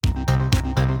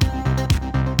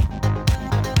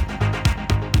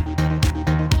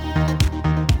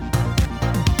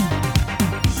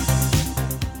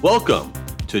Welcome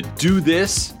to Do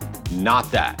This,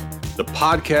 Not That, the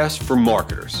podcast for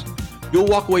marketers. You'll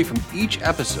walk away from each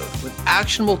episode with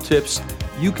actionable tips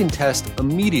you can test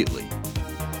immediately.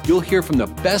 You'll hear from the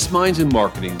best minds in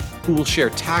marketing who will share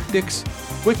tactics,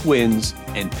 quick wins,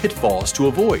 and pitfalls to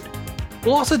avoid.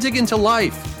 We'll also dig into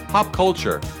life, pop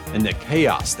culture, and the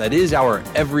chaos that is our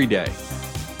everyday.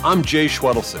 I'm Jay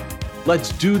Schwedelson.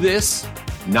 Let's do this,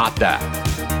 not that.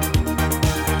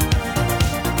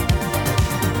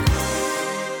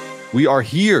 We are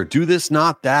here, do this,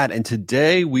 not that. And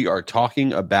today we are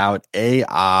talking about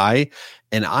AI.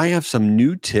 And I have some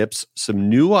new tips, some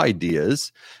new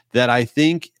ideas that I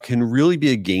think can really be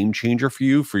a game changer for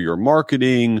you, for your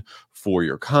marketing, for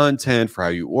your content, for how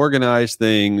you organize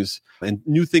things, and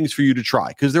new things for you to try.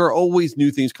 Because there are always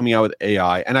new things coming out with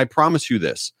AI. And I promise you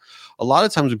this, a lot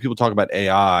of times when people talk about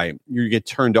AI, you get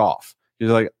turned off.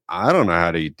 You're like, I don't know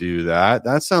how to do that.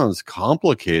 That sounds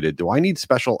complicated. Do I need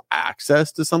special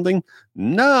access to something?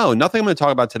 No, nothing I'm going to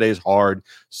talk about today is hard,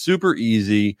 super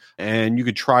easy, and you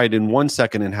could try it in 1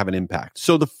 second and have an impact.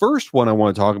 So the first one I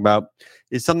want to talk about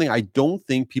is something I don't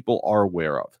think people are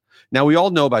aware of. Now, we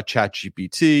all know about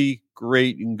ChatGPT.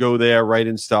 Great, you can go there, write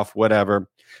in stuff, whatever.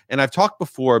 And I've talked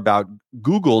before about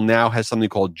Google now has something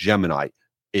called Gemini.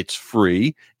 It's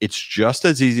free. It's just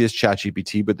as easy as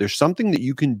ChatGPT, but there's something that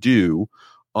you can do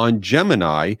on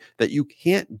Gemini that you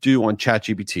can't do on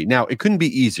ChatGPT. Now, it couldn't be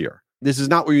easier. This is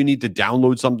not where you need to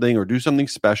download something or do something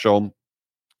special.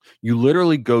 You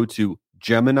literally go to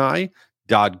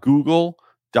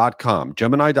gemini.google.com,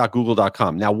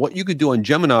 gemini.google.com. Now, what you could do on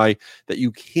Gemini that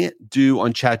you can't do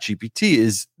on ChatGPT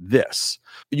is this.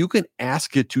 You can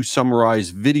ask it to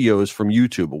summarize videos from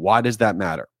YouTube. Why does that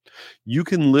matter? You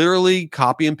can literally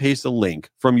copy and paste a link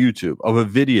from YouTube of a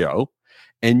video,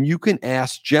 and you can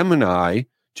ask Gemini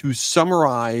to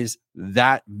summarize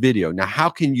that video. Now, how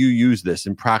can you use this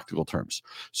in practical terms?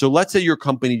 So let's say your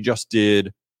company just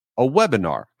did a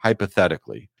webinar,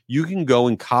 hypothetically. You can go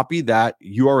and copy that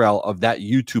URL of that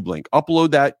YouTube link,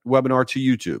 upload that webinar to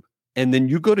YouTube, and then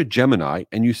you go to Gemini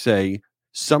and you say,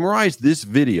 summarize this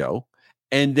video,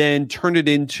 and then turn it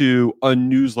into a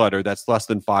newsletter that's less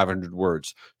than 500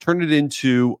 words. Turn it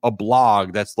into a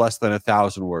blog that's less than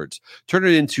 1,000 words. Turn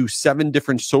it into 7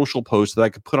 different social posts that I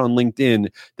could put on LinkedIn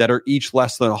that are each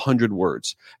less than 100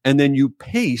 words. And then you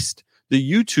paste the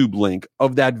YouTube link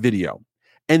of that video.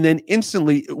 And then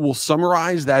instantly it will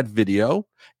summarize that video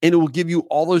and it will give you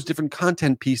all those different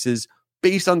content pieces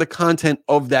based on the content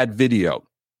of that video.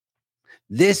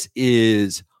 This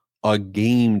is a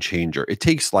game changer. It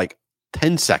takes like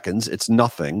 10 seconds. It's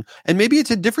nothing. And maybe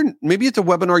it's a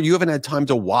webinar you haven't had time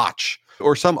to watch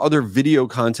or some other video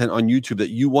content on YouTube that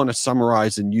you want to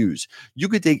summarize and use. You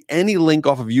could take any link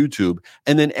off of YouTube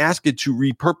and then ask it to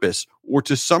repurpose or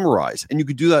to summarize. And you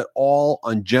could do that all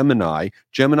on Gemini,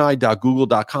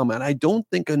 gemini.google.com. And I don't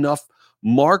think enough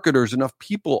marketers, enough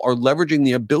people are leveraging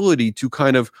the ability to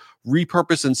kind of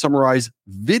repurpose and summarize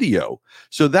video.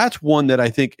 So that's one that I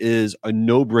think is a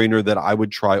no-brainer that I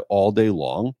would try all day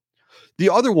long. The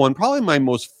other one, probably my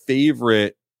most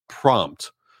favorite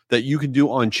prompt that you can do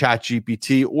on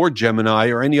ChatGPT or Gemini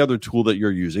or any other tool that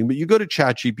you're using, but you go to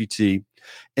ChatGPT,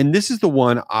 and this is the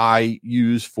one I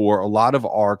use for a lot of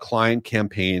our client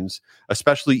campaigns,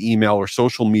 especially email or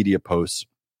social media posts.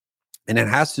 And it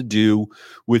has to do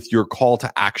with your call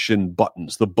to action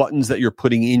buttons, the buttons that you're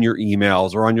putting in your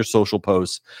emails or on your social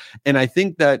posts. And I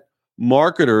think that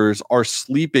marketers are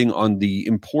sleeping on the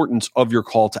importance of your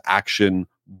call to action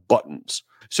buttons.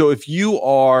 So if you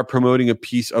are promoting a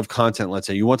piece of content, let's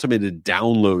say you want somebody to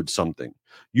download something,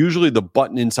 usually the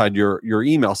button inside your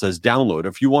email says download.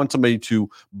 If you want somebody to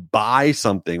buy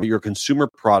something, your consumer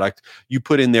product, you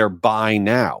put in there buy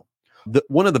now.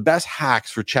 One of the best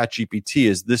hacks for ChatGPT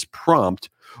is this prompt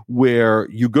where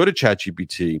you go to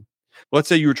ChatGPT. Let's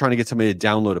say you were trying to get somebody to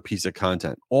download a piece of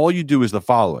content. All you do is the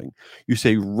following. You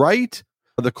say, write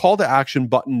the call to action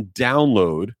button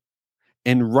download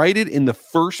and write it in the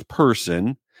first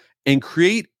person and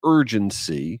create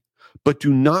urgency, but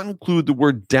do not include the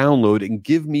word download and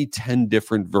give me 10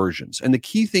 different versions. And the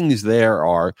key things there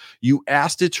are you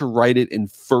asked it to write it in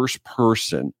first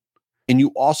person, and you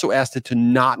also asked it to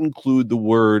not include the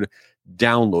word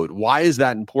download. Why is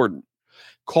that important?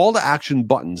 Call to action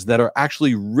buttons that are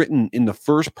actually written in the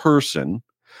first person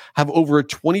have over a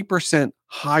 20%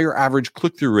 higher average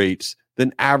click-through rates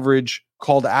than average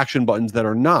call to action buttons that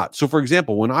are not. So for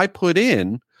example, when I put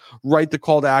in, write the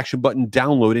call to action button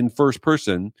download in first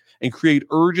person and create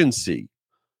urgency,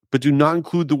 but do not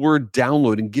include the word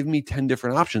download and give me 10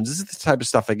 different options, this is the type of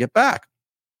stuff I get back.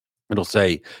 It'll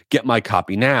say, get my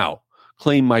copy now,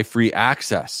 claim my free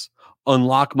access,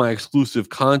 unlock my exclusive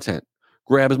content,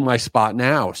 grab my spot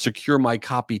now, secure my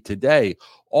copy today.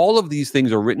 All of these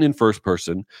things are written in first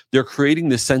person. They're creating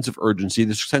this sense of urgency,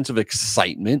 this sense of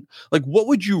excitement. Like, what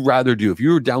would you rather do if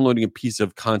you were downloading a piece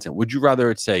of content? Would you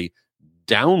rather it say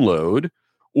download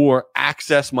or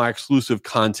access my exclusive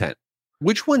content?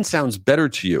 Which one sounds better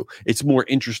to you? It's more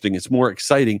interesting. It's more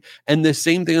exciting. And the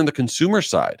same thing on the consumer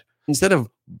side. Instead of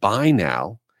buy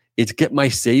now, it's get my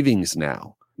savings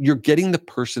now. You're getting the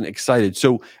person excited.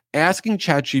 So asking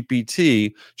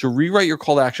ChatGPT to rewrite your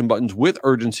call to action buttons with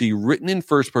urgency, written in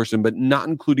first person, but not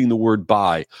including the word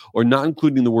buy or not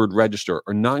including the word register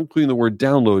or not including the word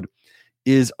download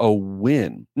is a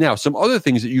win. Now, some other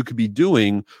things that you could be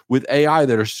doing with AI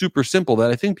that are super simple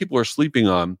that I think people are sleeping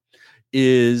on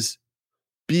is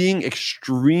being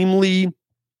extremely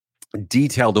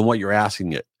detailed in what you're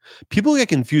asking it. People get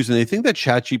confused and they think that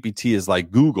ChatGPT is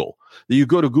like Google, that you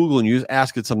go to Google and you just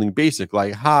ask it something basic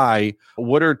like, hi,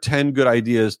 what are 10 good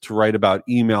ideas to write about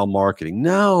email marketing?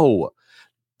 No,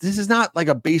 this is not like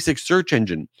a basic search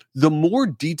engine. The more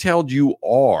detailed you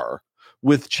are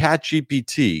with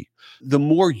ChatGPT, the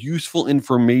more useful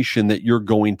information that you're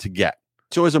going to get.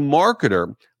 So as a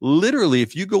marketer, literally,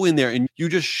 if you go in there and you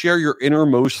just share your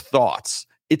innermost thoughts,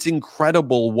 it's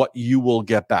incredible what you will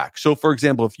get back. So for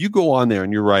example, if you go on there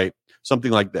and you write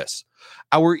something like this,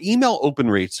 our email open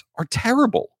rates are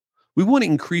terrible. We want to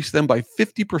increase them by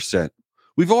 50%.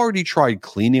 We've already tried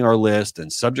cleaning our list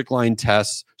and subject line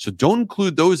tests, so don't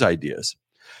include those ideas.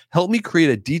 Help me create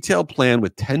a detailed plan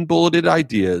with 10 bulleted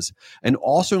ideas and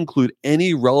also include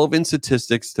any relevant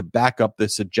statistics to back up the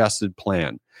suggested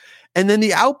plan. And then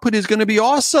the output is going to be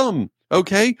awesome.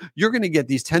 Okay. You're going to get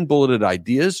these 10 bulleted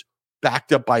ideas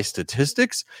backed up by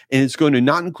statistics, and it's going to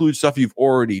not include stuff you've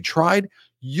already tried.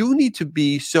 You need to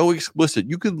be so explicit.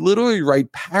 You could literally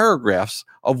write paragraphs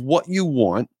of what you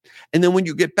want. And then when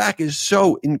you get back is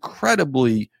so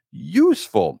incredibly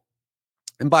useful.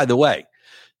 And by the way,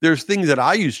 there's things that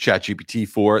I use ChatGPT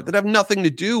for that have nothing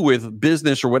to do with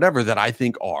business or whatever that I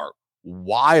think are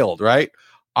wild, right?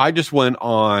 I just went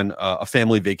on a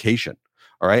family vacation,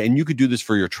 all right? And you could do this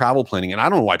for your travel planning. And I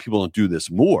don't know why people don't do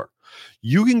this more.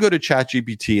 You can go to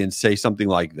ChatGPT and say something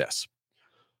like this.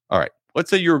 All right, let's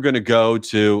say you're going to go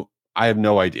to, I have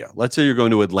no idea. Let's say you're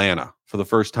going to Atlanta for the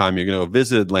first time. You're going to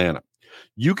visit Atlanta.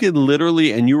 You can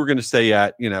literally, and you were going to stay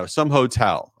at, some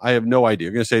hotel. I have no idea.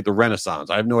 You're going to stay at the Renaissance.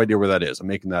 I have no idea where that is. I'm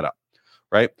making that up,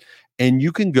 right? And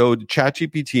you can go to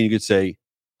ChatGPT and you could say,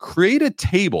 create a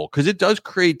table, because it does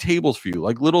create tables for you,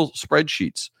 like little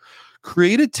spreadsheets.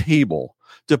 Create a table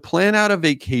to plan out a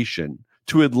vacation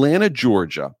to Atlanta,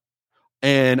 Georgia.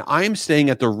 And I'm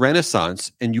staying at the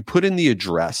Renaissance, and you put in the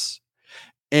address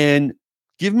and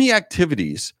give me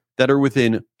activities that are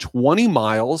within 20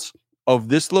 miles of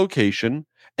this location.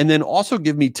 And then also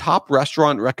give me top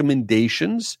restaurant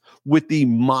recommendations with the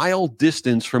mile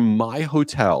distance from my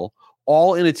hotel,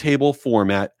 all in a table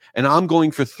format. And I'm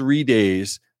going for 3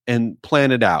 days and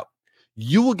plan it out.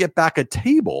 You will get back a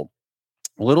table,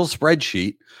 a little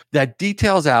spreadsheet that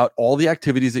details out all the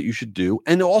activities that you should do,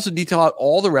 and it'll also detail out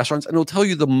all the restaurants, and it'll tell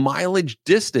you the mileage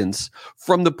distance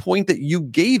from the point that you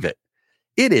gave it.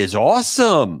 It is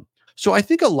awesome. So I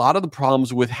think a lot of the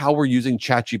problems with how we're using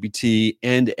ChatGPT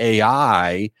and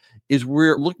AI is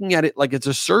we're looking at it like it's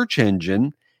a search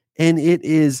engine, and it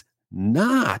is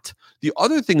not. The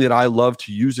other thing that I love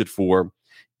to use it for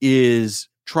is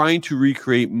trying to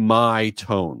recreate my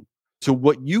tone. So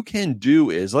what you can do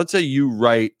is, let's say you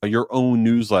write your own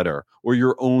newsletter or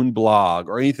your own blog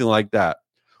or anything like that.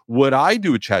 What I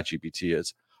do with ChatGPT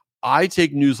is I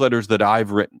take newsletters that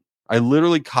I've written. I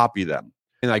literally copy them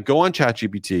and I go on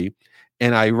ChatGPT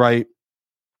and I write,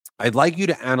 I'd like you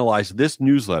to analyze this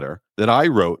newsletter that I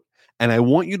wrote, and I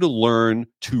want you to learn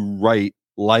to write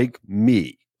like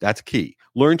me. That's key.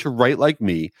 Learn to write like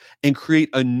me and create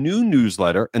a new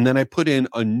newsletter. And then I put in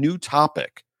a new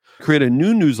topic. Create a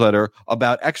new newsletter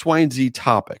about X, Y, and Z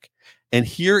topic. And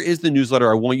here is the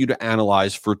newsletter I want you to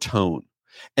analyze for tone.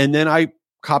 And then I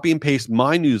copy and paste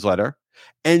my newsletter.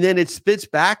 And then it spits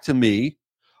back to me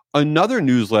another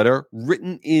newsletter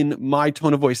written in my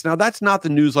tone of voice. Now, that's not the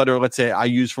newsletter, let's say, I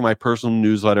use for my personal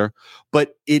newsletter,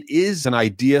 but it is an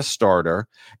idea starter.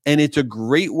 And it's a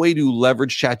great way to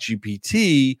leverage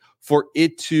ChatGPT for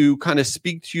it to kind of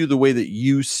speak to you the way that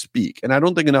you speak. And I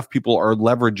don't think enough people are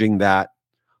leveraging that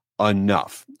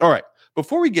enough. All right.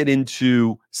 Before we get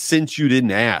into Since You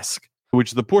Didn't Ask, which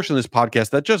is the portion of this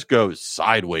podcast that just goes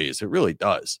sideways, it really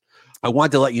does, I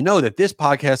want to let you know that this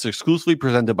podcast is exclusively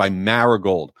presented by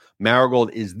Marigold.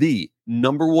 Marigold is the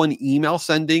 #1 email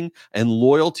sending and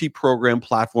loyalty program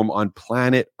platform on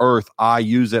planet Earth. I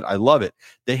use it. I love it.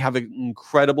 They have an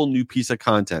incredible new piece of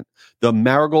content, the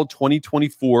Marigold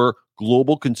 2024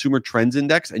 Global Consumer Trends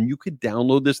Index, and you could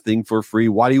download this thing for free.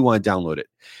 Why do you want to download it?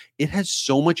 It has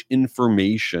so much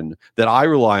information that I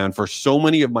rely on for so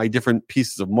many of my different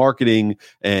pieces of marketing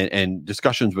and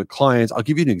discussions with clients. I'll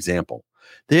give you an example.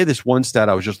 They had this one stat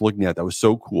I was just looking at that was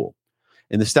so cool.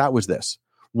 And the stat was this: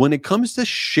 when it comes to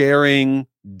sharing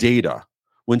data,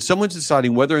 when someone's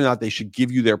deciding whether or not they should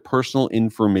give you their personal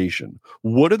information,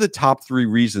 what are the top 3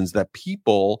 reasons that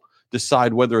people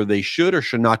decide whether they should or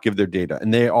should not give their data?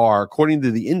 And they are, according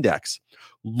to the index,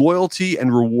 loyalty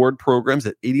and reward programs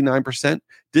at 89%,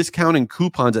 discount and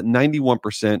coupons at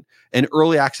 91%, and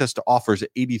early access to offers at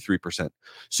 83%.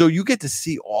 So you get to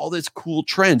see all this cool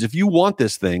trends. If you want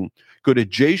this thing, go to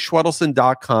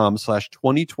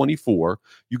jschwedelson.com/2024.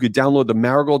 You could download the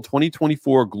Marigold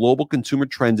 2024 Global Consumer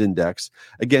Trends Index.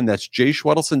 Again, that's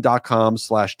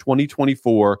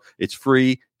jschwedelson.com/2024. It's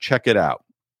free. Check it out.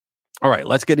 All right,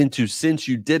 let's get into Since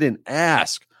You Didn't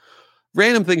Ask.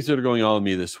 Random things that are going on with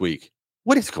me this week.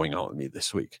 What is going on with me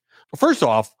this week? Well, first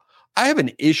off, I have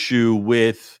an issue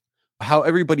with how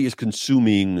everybody is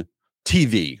consuming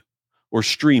TV or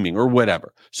streaming or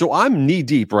whatever. So I'm knee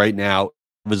deep right now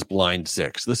with Blind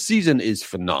 6. The season is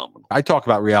phenomenal. I talk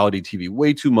about reality TV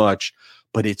way too much,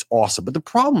 but it's awesome. But the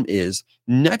problem is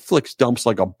Netflix dumps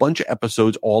like a bunch of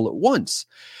episodes all at once.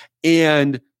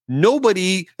 And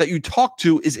nobody that you talk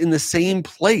to is in the same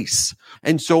place.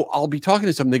 And so I'll be talking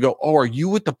to someone. They go, "Oh, are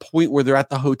you at the point where they're at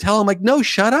the hotel?" I'm like, "No,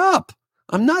 shut up.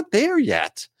 I'm not there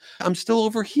yet. I'm still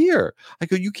over here." I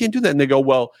go, "You can't do that." And they go,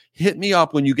 "Well, hit me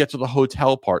up when you get to the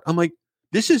hotel part." I'm like,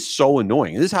 this is so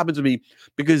annoying. And this happens to me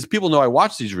because people know I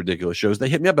watch these ridiculous shows. They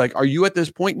hit me up like, "Are you at this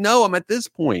point?" "No, I'm at this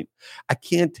point." I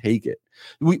can't take it.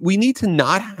 We need to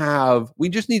not have, we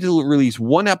just need to release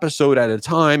one episode at a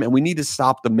time, and we need to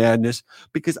stop the madness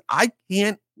because I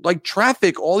can't like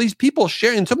traffic all these people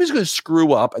sharing. Somebody's going to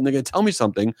screw up and they're going to tell me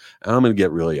something and I'm going to get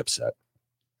really upset.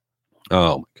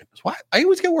 Oh my goodness. Why? I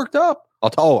always get worked up.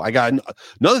 I got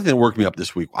another thing that worked me up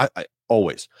this week. I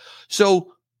always.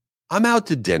 So I'm out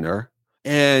to dinner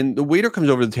and the waiter comes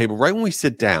over to the table right when we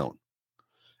sit down.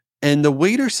 And the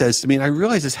waiter says to me, and I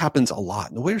realize this happens a lot.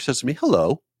 And the waiter says to me,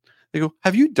 "Hello." They go,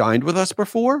 "Have you dined with us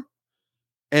before?"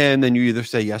 And then you either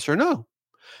say yes or no.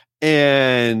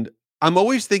 And I'm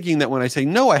always thinking that when I say,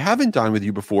 "No, I haven't dined with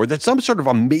you before," that some sort of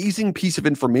amazing piece of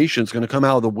information is going to come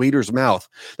out of the waiter's mouth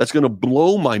that's going to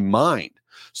blow my mind.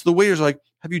 So the waiter's like,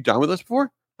 "Have you dined with us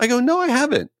before?" I go, "No, I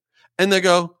haven't." And they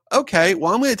go, "Okay,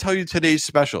 well, I'm going to tell you today's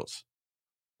specials."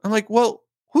 I'm like, "Well,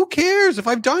 who cares if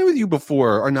I've dined with you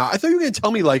before or not? I thought you were going to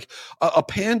tell me like a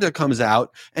panda comes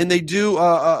out and they do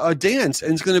a dance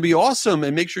and it's going to be awesome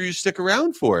and make sure you stick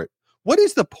around for it. What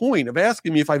is the point of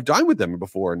asking me if I've dined with them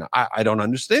before?" And I don't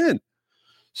understand.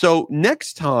 So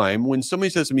next time when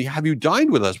somebody says to me, "Have you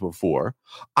dined with us before?"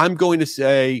 I'm going to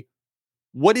say,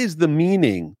 what is the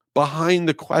meaning behind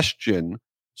the question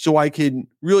so I can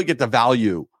really get the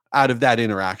value out of that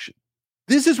interaction?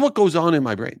 This is what goes on in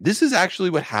my brain. This is actually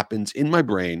what happens in my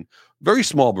brain. Very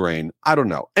small brain. I don't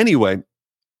know. Anyway,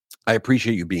 I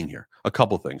appreciate you being here. A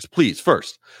couple things. Please,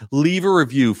 first, leave a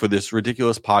review for this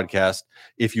ridiculous podcast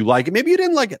if you like it. Maybe you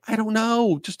didn't like it. I don't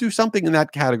know. Just do something in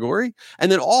that category.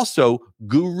 And then also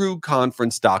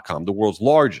guruconference.com, the world's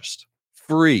largest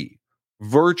free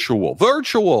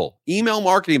virtual email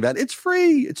marketing event. It's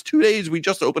free. It's 2 days. We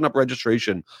just opened up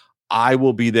registration. I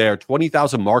will be there.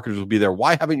 20,000 marketers will be there.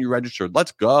 Why haven't you registered?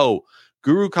 Let's go.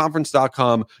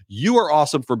 guruconference.com. You are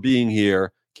awesome for being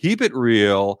here. Keep it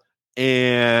real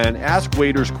and ask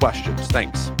waiters questions.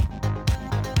 Thanks.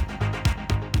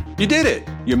 You did it.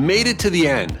 You made it to the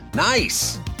end.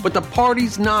 Nice. But the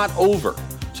party's not over.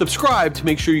 Subscribe to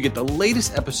make sure you get the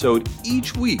latest episode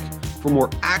each week for more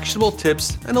actionable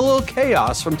tips and a little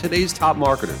chaos from today's top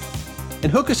marketers.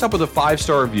 And hook us up with a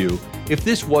 5-star review if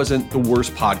this wasn't the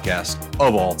worst podcast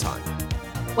of all time.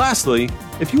 Lastly,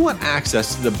 if you want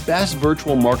access to the best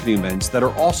virtual marketing events that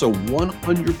are also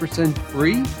 100%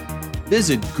 free,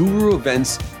 visit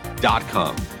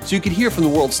guruevents.com so you can hear from the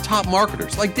world's top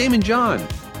marketers like Damon John,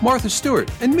 Martha Stewart,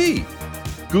 and me.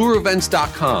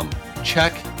 guruevents.com.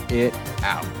 Check it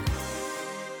out.